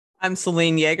I'm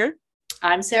Celine Yeager.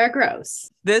 I'm Sarah Gross.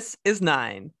 This is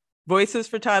Nine, Voices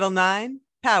for Title IX,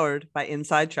 powered by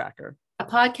InsideTracker, a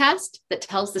podcast that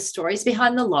tells the stories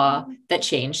behind the law that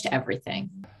changed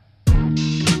everything.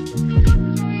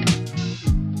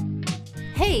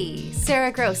 Hey,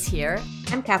 Sarah Gross here.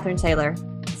 I'm Catherine Taylor.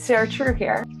 Sarah True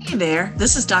here. Hey there,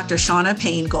 this is Dr. Shauna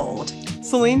Payne-Gold.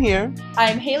 Celine here.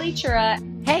 I'm Haley Chura.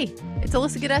 Hey, it's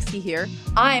Alyssa Godesky here.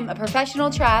 I'm a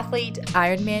professional triathlete,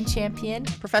 Ironman champion,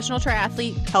 professional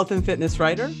triathlete, health and fitness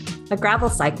writer, a gravel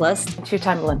cyclist, a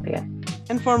two-time Olympian,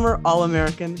 and former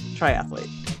All-American triathlete.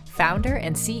 Founder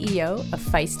and CEO of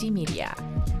Feisty Media.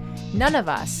 None of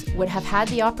us would have had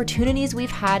the opportunities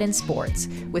we've had in sports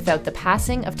without the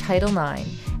passing of Title IX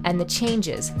and the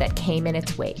changes that came in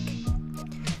its wake.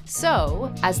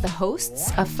 So, as the hosts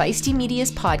of Feisty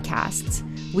Media's podcasts,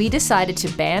 we decided to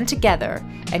band together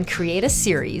and create a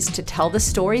series to tell the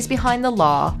stories behind the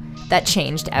law that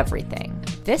changed everything.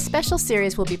 This special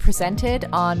series will be presented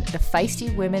on the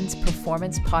Feisty Women's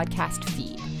Performance Podcast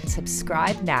feed.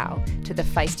 Subscribe now to the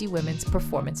Feisty Women's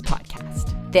Performance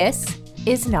Podcast. This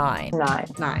is Nine.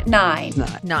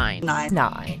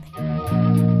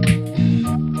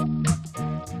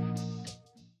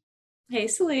 Hey,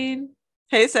 Celine.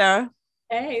 Hey, Sarah.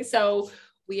 Hey, so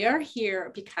we are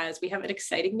here because we have an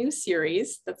exciting new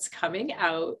series that's coming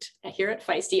out here at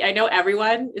Feisty. I know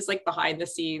everyone is like behind the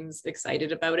scenes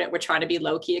excited about it. We're trying to be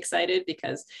low-key excited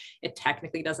because it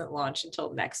technically doesn't launch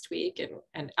until next week.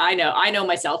 And I know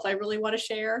myself, I really want to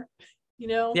share,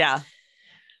 Yeah.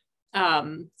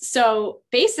 So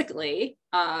basically,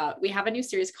 we have a new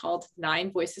series called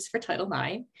Nine Voices for Title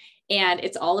IX. And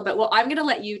it's all about, well, I'm going to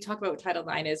let you talk about what Title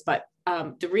IX is, but part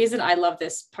of the reason I love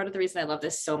this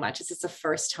so much is it's the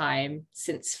first time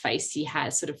since Feisty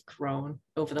has sort of grown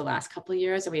over the last couple of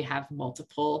years, and we have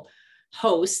multiple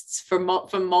hosts from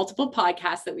multiple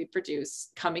podcasts that we produce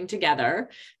coming together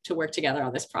to work together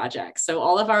on this project.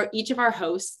 So each of our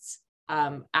hosts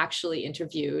actually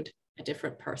interviewed a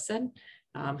different person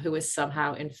who was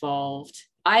somehow involved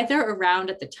either around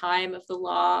at the time of the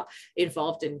law,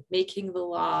 involved in making the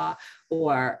law,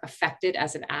 or affected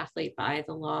as an athlete by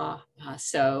the law.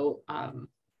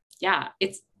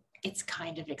 It's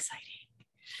kind of exciting.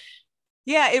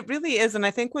 Yeah, it really is. And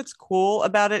I think what's cool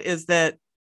about it is that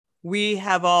we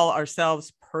have all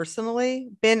ourselves personally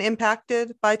been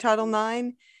impacted by Title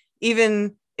IX,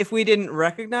 even if we didn't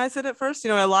recognize it at first.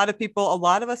 A lot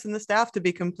of us in the staff, to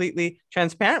be completely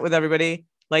transparent with everybody,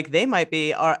 like they might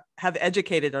be, have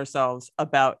educated ourselves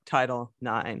about Title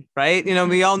IX, right?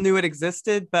 We all knew it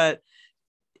existed, but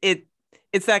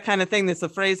it's that kind of thing. That's a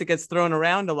phrase that gets thrown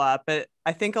around a lot, but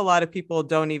I think a lot of people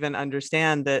don't even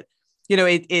understand that,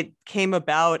 it came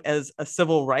about as a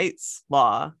civil rights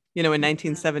law, in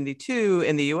 1972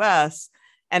 in the US,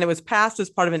 and it was passed as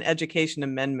part of an Education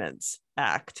Amendments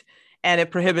Act. And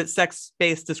it prohibits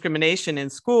sex-based discrimination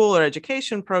in school or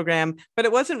education program, but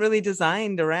it wasn't really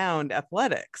designed around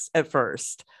athletics at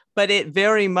first. But it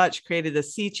very much created a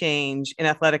sea change in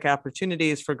athletic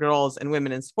opportunities for girls and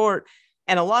women in sport.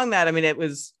 And along that, it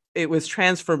was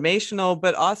transformational,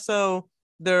 but also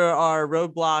there are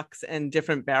roadblocks and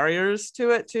different barriers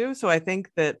to it too. So I think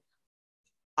that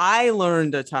I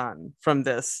learned a ton from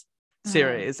this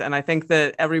series. And I think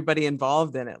that everybody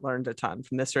involved in it learned a ton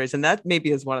from this series. And that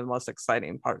maybe is one of the most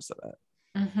exciting parts of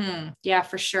it. Mm-hmm. Yeah,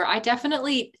 for sure.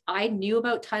 I knew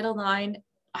about Title IX.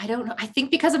 I don't know. I think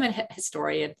because I'm a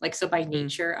historian, so by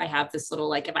nature, I have this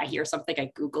little, if I hear something, I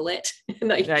Google it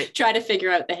and try to figure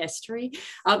out the history.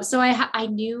 So I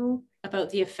knew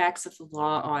about the effects of the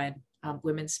law on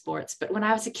women's sports. But when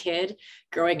I was a kid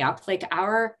growing up,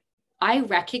 I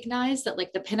recognized that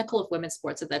the pinnacle of women's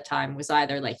sports at that time was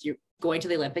either you going to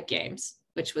the Olympic Games,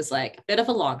 which was a bit of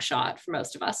a long shot for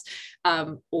most of us,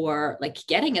 or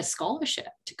getting a scholarship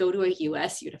to go to a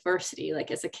US university,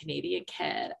 as a Canadian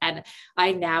kid. And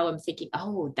I now am thinking,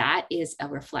 oh, that is a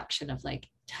reflection of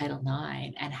Title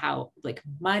IX and how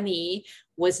money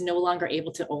was no longer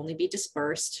able to only be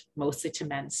dispersed mostly to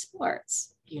men's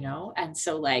sports. And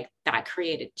so that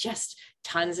created just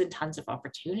tons and tons of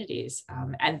opportunities.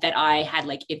 And that I had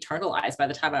internalized by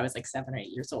the time I was 7 or 8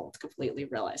 years old, completely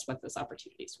realized what those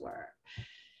opportunities were.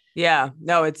 Yeah,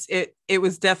 no, it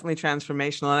was definitely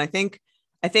transformational. And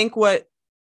I think what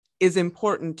is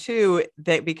important too,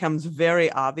 that becomes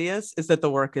very obvious, is that the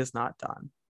work is not done.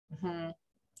 Mm-hmm.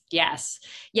 Yes.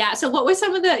 Yeah. So what was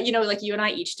some of the, you and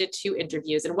I each did 2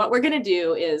 interviews, and what we're going to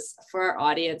do is for our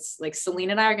audience,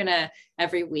 Celine and I are going to,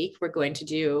 every week, we're going to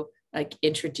do like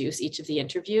introduce each of the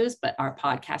interviews, but our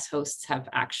podcast hosts have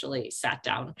actually sat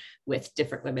down with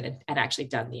different women and actually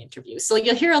done the interviews. So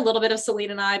you'll hear a little bit of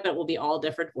Celine and I, but we'll be all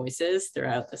different voices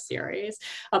throughout the series.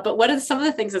 But what are some of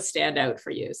the things that stand out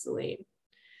for you, Celine?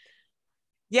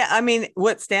 Yeah, I mean,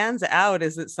 what stands out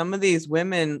is that some of these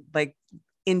women like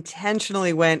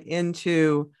intentionally went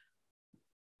into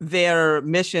their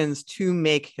missions to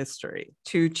make history,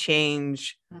 to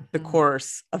change the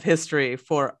course of history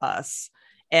for us.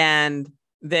 And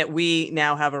that we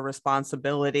now have a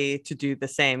responsibility to do the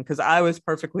same. Because I was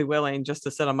perfectly willing just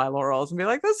to sit on my laurels and be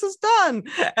like, this is done.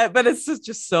 But it's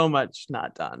just so much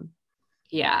not done.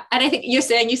 Yeah. And I think you're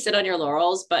saying you sit on your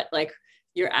laurels, but like,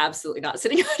 you're absolutely not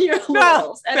sitting on your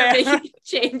laurels and are making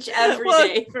change every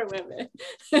day for women.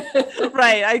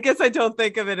 Right. I guess I don't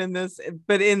think of it in this,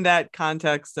 but in that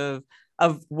context of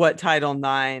what Title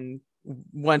IX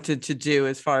wanted to do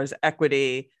as far as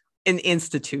equity in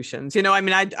institutions. You know, I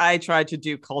mean, I tried to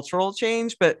do cultural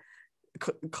change, but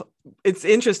it's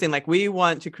interesting. Like, we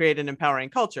want to create an empowering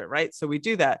culture, right? So we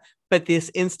do that. But this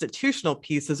institutional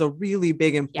piece is a really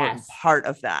big, important part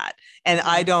of that. And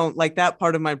I don't like that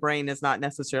part of my brain is not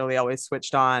necessarily always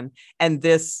switched on. And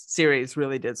this series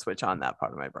really did switch on that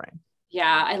part of my brain.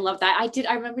 Yeah, I love that.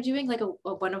 I remember doing like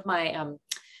one of my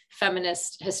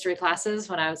feminist history classes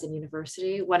when I was in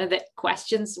university. One of the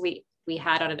questions we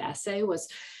had on an essay was,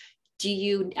 do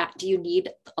you need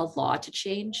a law to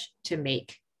change to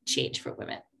make change for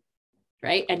women?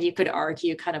 Right. And you could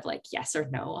argue kind of like yes or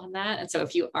no on that. And so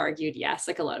if you argued yes,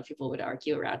 like a lot of people would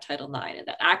argue around Title IX, and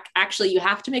that actually you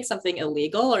have to make something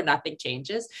illegal or nothing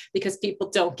changes, because people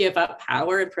don't give up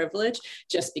power and privilege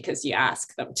just because you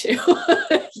ask them to.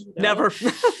 You know? Never.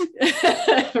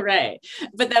 Right.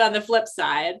 But then on the flip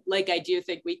side, like I do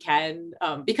think we can,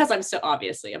 because I'm so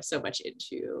much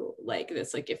into like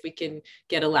this, like if we can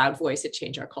get a loud voice and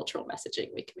change our cultural messaging,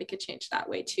 we can make a change that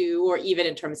way too, or even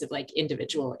in terms of like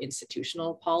individual institutional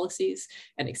policies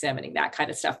and examining that kind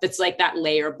of stuff. That's like that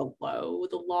layer below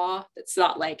the law. It's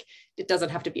not like, it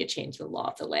doesn't have to be a change in the law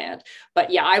of the land. But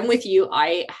yeah, I'm with you.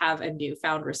 I have a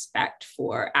newfound respect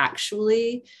for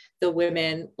actually the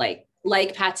women like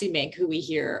Patsy Mink, who we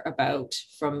hear about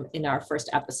from in our first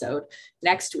episode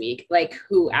next week, like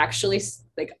who actually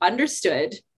like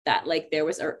understood that like there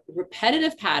was a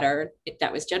repetitive pattern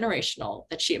that was generational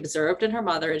that she observed in her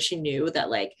mother. And she knew that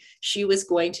like she was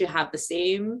going to have the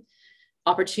same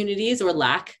opportunities or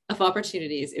lack of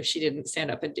opportunities if she didn't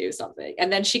stand up and do something.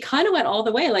 And then she kind of went all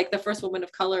the way, like the first woman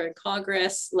of color in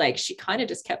Congress. Like she kind of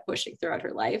just kept pushing throughout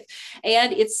her life.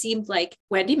 And it seemed like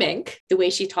Wendy Mink, the way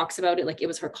she talks about it, like it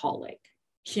was her calling,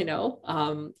 you know?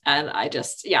 And I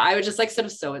was just like sort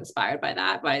of so inspired by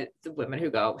that, by the women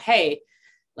who go, hey,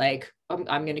 like I'm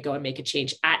going to go and make a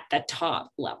change at the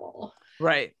top level.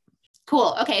 Right.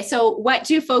 Cool. Okay. So what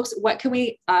can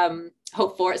we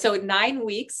hope for? So 9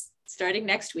 weeks, starting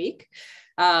next week,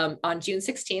 on June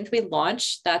 16th, we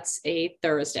launch. That's a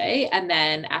Thursday. And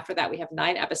then after that, we have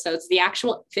 9 episodes. The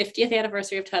actual 50th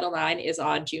anniversary of Title IX is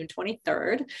on June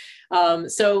 23rd.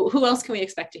 So who else can we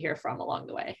expect to hear from along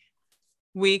the way?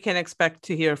 We can expect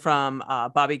to hear from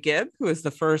Bobby Gibb, who is the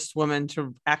first woman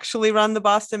to actually run the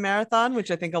Boston Marathon,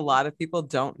 which I think a lot of people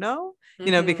don't know,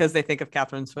 you know, because they think of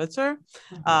Catherine Switzer.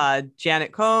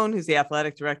 Janet Cohn, who's the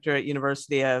athletic director at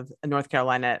University of North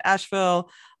Carolina at Asheville.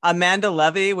 Amanda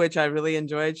Levy, which I really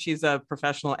enjoyed. She's a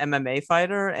professional MMA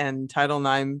fighter, and Title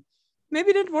IX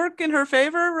maybe didn't work in her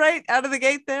favor right out of the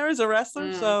gate there as a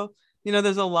wrestler. So, you know, we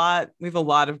have a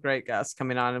lot of great guests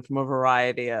coming on from a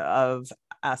variety of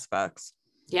aspects.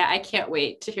 Yeah, I can't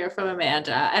wait to hear from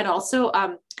Amanda. And also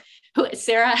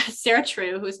Sarah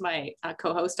True, who's my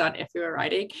co-host on If We Were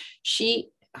Writing,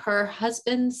 her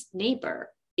husband's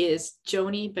neighbor is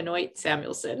Joni Benoit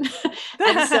Samuelson.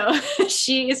 And so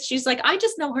she's like, I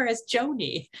just know her as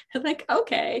Joni. I'm like,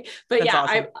 okay. But that's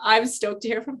awesome. I'm stoked to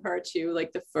hear from her too.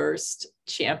 Like the first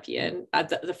champion,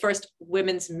 the first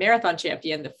women's marathon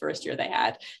champion, the first year they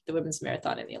had the women's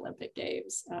marathon in the Olympic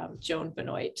Games, Joan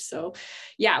Benoit. So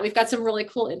yeah, we've got some really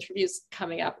cool interviews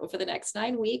coming up over the next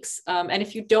 9 weeks. And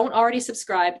if you don't already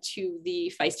subscribe to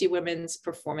the Feisty Women's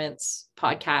Performance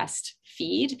podcast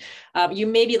feed, you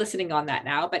may be listening on that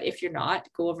now, but if you're not,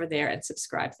 go over there and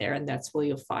subscribe there. And that's where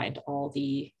you'll find all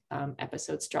the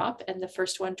episodes drop. And the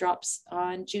first one drops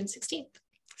on June 16th.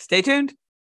 Stay tuned.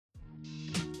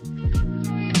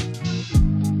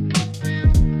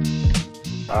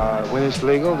 When it's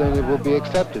legal, then it will be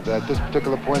accepted. At this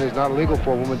particular point, it's not legal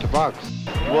for a woman to box.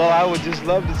 Well, I would just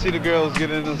love to see the girls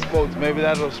get into sports. Maybe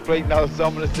that'll straighten out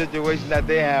some of the situations that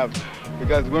they have,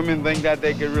 because women think that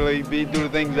they can really do the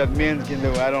things that men can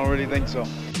do. I don't really think so.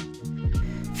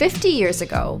 50 years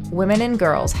ago, women and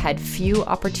girls had few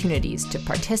opportunities to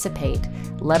participate,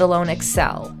 let alone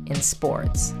excel, in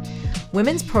sports.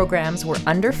 Women's programs were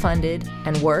underfunded,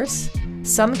 and worse,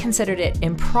 some considered it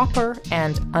improper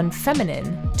and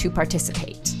unfeminine to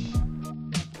participate.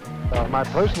 My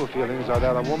personal feelings are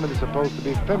that a woman is supposed to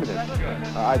be feminine.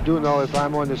 I do know if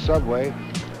I'm on the subway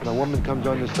and a woman comes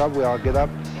on the subway, I'll get up.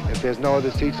 If there's no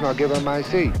other seats, I'll give her my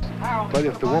seat. But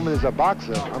if the woman is a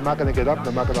boxer, I'm not going to get up and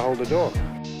I'm not going to hold the door.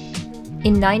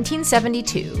 In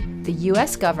 1972, the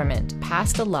U.S. government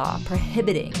passed a law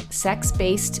prohibiting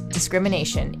sex-based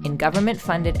discrimination in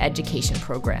government-funded education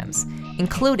programs,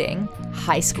 including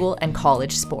high school and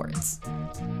college sports.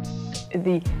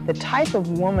 The type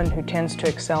of woman who tends to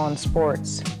excel in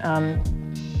sports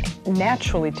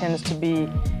naturally tends to be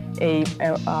a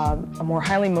more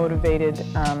highly motivated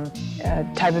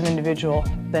type of individual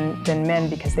than men,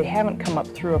 because they haven't come up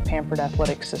through a pampered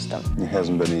athletic system. It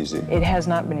hasn't been easy. It has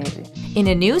not been easy. In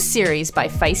a new series by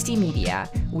Feisty Media,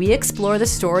 we explore the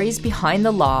stories behind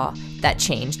the law that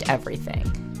changed everything.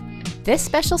 This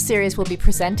special series will be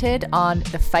presented on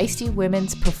the Feisty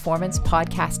Women's Performance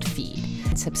Podcast feed.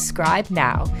 Subscribe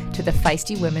now to the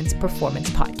Feisty Women's Performance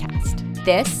Podcast.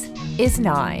 This is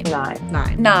 9. 9.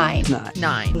 9. 9. 9.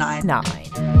 9. 9. 9.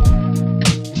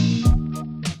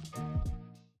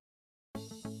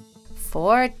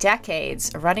 For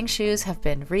decades, running shoes have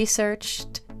been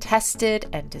researched, tested,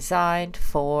 and designed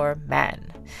for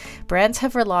men. Brands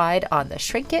have relied on the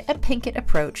shrink it and pink it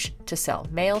approach to sell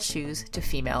male shoes to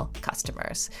female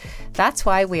customers. That's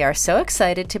why we are so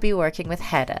excited to be working with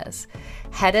Heddas.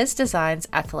 Heddas designs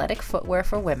athletic footwear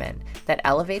for women that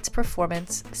elevates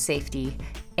performance, safety,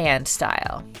 and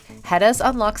style. Heddas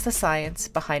unlocks the science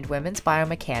behind women's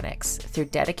biomechanics through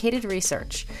dedicated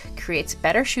research, creates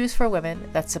better shoes for women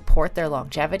that support their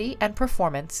longevity and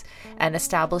performance, and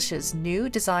establishes new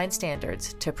design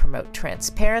standards to promote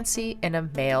transparency in a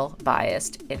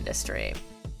male-biased industry.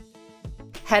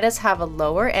 Heddas have a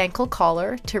lower ankle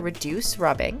collar to reduce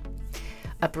rubbing,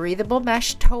 a breathable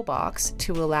mesh toe box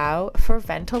to allow for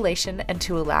ventilation and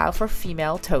to allow for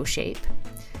female toe shape,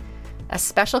 a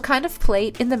special kind of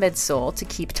plate in the midsole to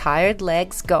keep tired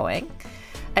legs going,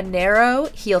 a narrow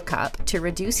heel cup to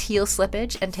reduce heel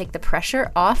slippage and take the pressure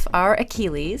off our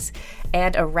Achilles,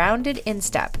 and a rounded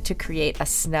instep to create a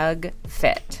snug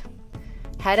fit.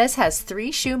 Heddas has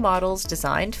 3 shoe models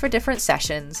designed for different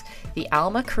sessions: the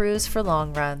Alma Cruise for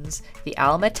long runs, the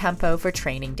Alma Tempo for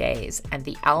training days, and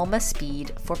the Alma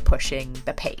Speed for pushing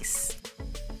the pace.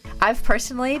 I've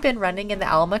personally been running in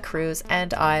the Alma Cruise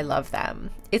and I love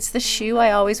them. It's the shoe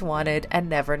I always wanted and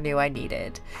never knew I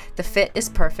needed. The fit is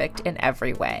perfect in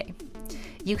every way.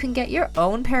 You can get your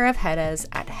own pair of Heddas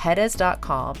at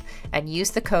heddas.com and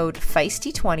use the code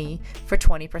FEISTY20 for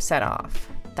 20% off.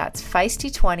 That's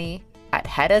FEISTY20 at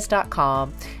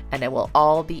heddas.com, and it will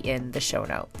all be in the show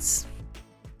notes.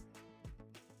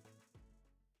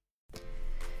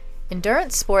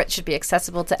 Endurance sports should be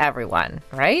accessible to everyone,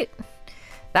 right?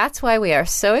 That's why we are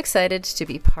so excited to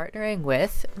be partnering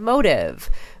with Motive.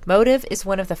 Motive is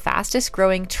one of the fastest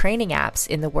growing training apps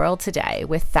in the world today,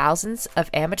 with thousands of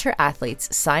amateur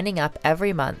athletes signing up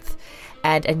every month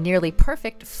and a nearly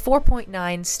perfect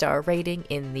 4.9 star rating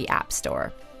in the App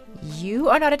Store. You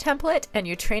are not a template, and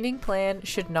your training plan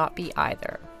should not be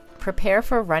either. Prepare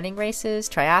for running races,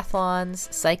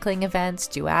 triathlons, cycling events,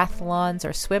 duathlons,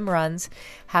 or swim runs,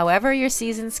 however your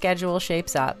season schedule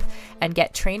shapes up, and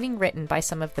get training written by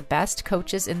some of the best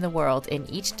coaches in the world in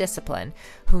each discipline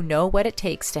who know what it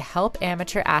takes to help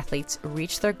amateur athletes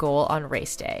reach their goal on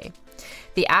race day.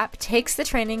 The app takes the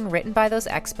training written by those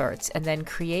experts and then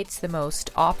creates the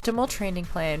most optimal training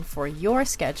plan for your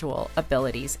schedule,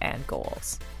 abilities, and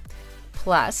goals.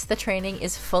 Plus, the training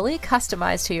is fully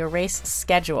customized to your race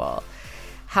schedule,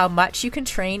 how much you can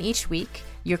train each week,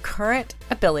 your current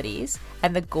abilities,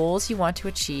 and the goals you want to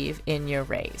achieve in your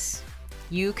race.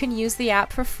 You can use the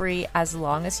app for free as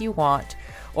long as you want,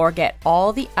 or get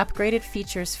all the upgraded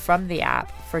features from the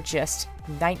app for just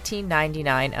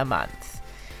 $19.99 a month.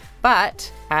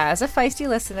 But as a Feisty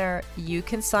listener, you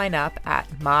can sign up at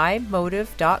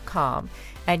mymotive.com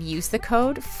and use the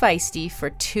code FEISTY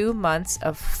for 2 months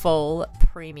of full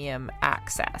premium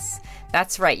access.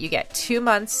 That's right, you get 2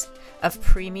 months of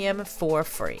premium for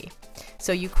free.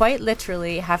 So you quite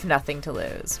literally have nothing to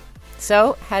lose.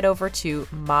 So head over to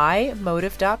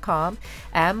mymotive.com,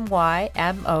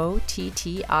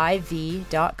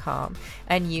 MYMOTTIV.com,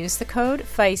 and use the code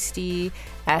FEISTY,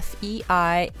 FEISTY.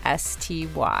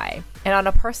 And on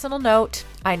a personal note,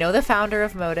 I know the founder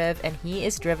of Motive, and he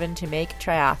is driven to make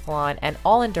triathlon and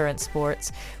all endurance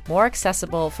sports more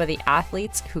accessible for the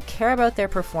athletes who care about their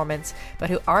performance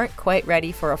but who aren't quite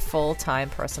ready for a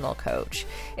full-time personal coach.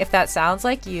 If that sounds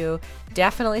like you,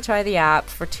 definitely try the app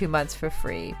for 2 months for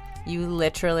free. You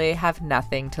literally have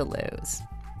nothing to lose.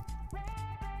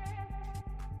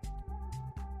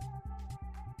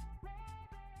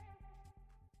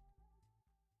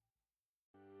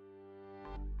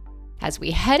 As we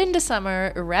head into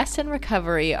summer, rest and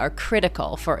recovery are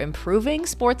critical for improving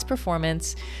sports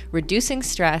performance, reducing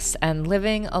stress, and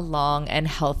living a long and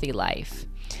healthy life.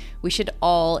 We should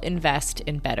all invest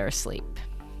in better sleep.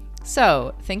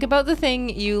 So, think about the thing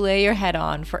you lay your head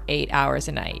on for 8 hours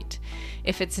a night.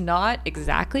 If it's not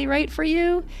exactly right for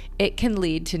you, it can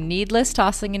lead to needless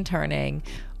tossing and turning,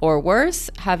 or worse,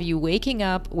 have you waking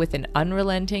up with an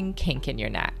unrelenting kink in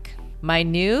your neck. My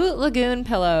new Lagoon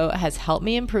pillow has helped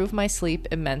me improve my sleep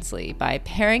immensely by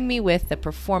pairing me with the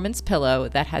performance pillow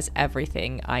that has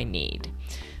everything I need.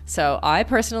 So I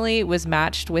personally was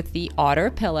matched with the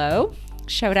Otter pillow.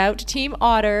 Shout out to Team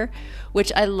Otter,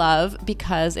 which I love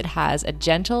because it has a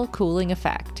gentle cooling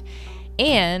effect.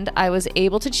 And I was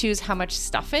able to choose how much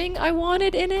stuffing I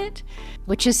wanted in it,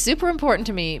 which is super important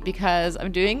to me because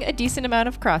I'm doing a decent amount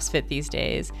of CrossFit these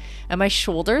days and my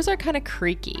shoulders are kind of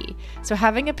creaky. So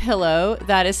having a pillow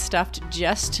that is stuffed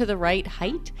just to the right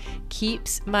height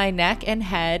keeps my neck and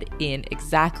head in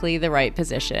exactly the right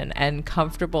position and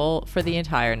comfortable for the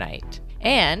entire night.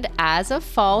 And as of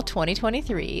fall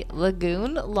 2023,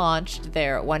 Lagoon launched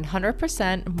their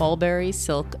 100% mulberry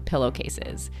silk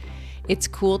pillowcases. It's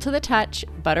cool to the touch,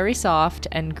 buttery soft,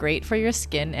 and great for your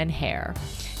skin and hair.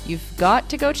 You've got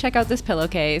to go check out this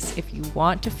pillowcase if you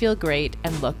want to feel great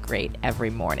and look great every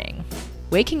morning.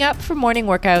 Waking up for morning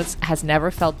workouts has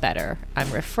never felt better.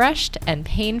 I'm refreshed and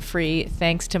pain-free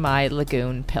thanks to my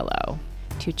Lagoon pillow.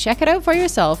 To check it out for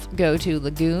yourself, go to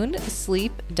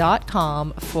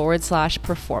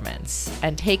lagoonsleep.com/performance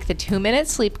and take the 2-minute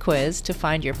sleep quiz to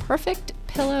find your perfect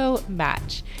pillow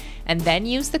match. And then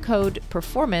use the code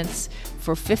PERFORMANCE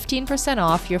for 15%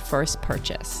 off your first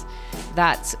purchase.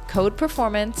 That's code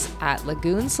PERFORMANCE at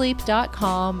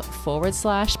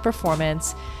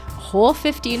lagoonsleep.com/performance, whole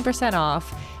 15%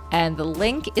 off, and the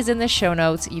link is in the show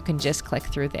notes. You can just click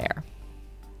through there.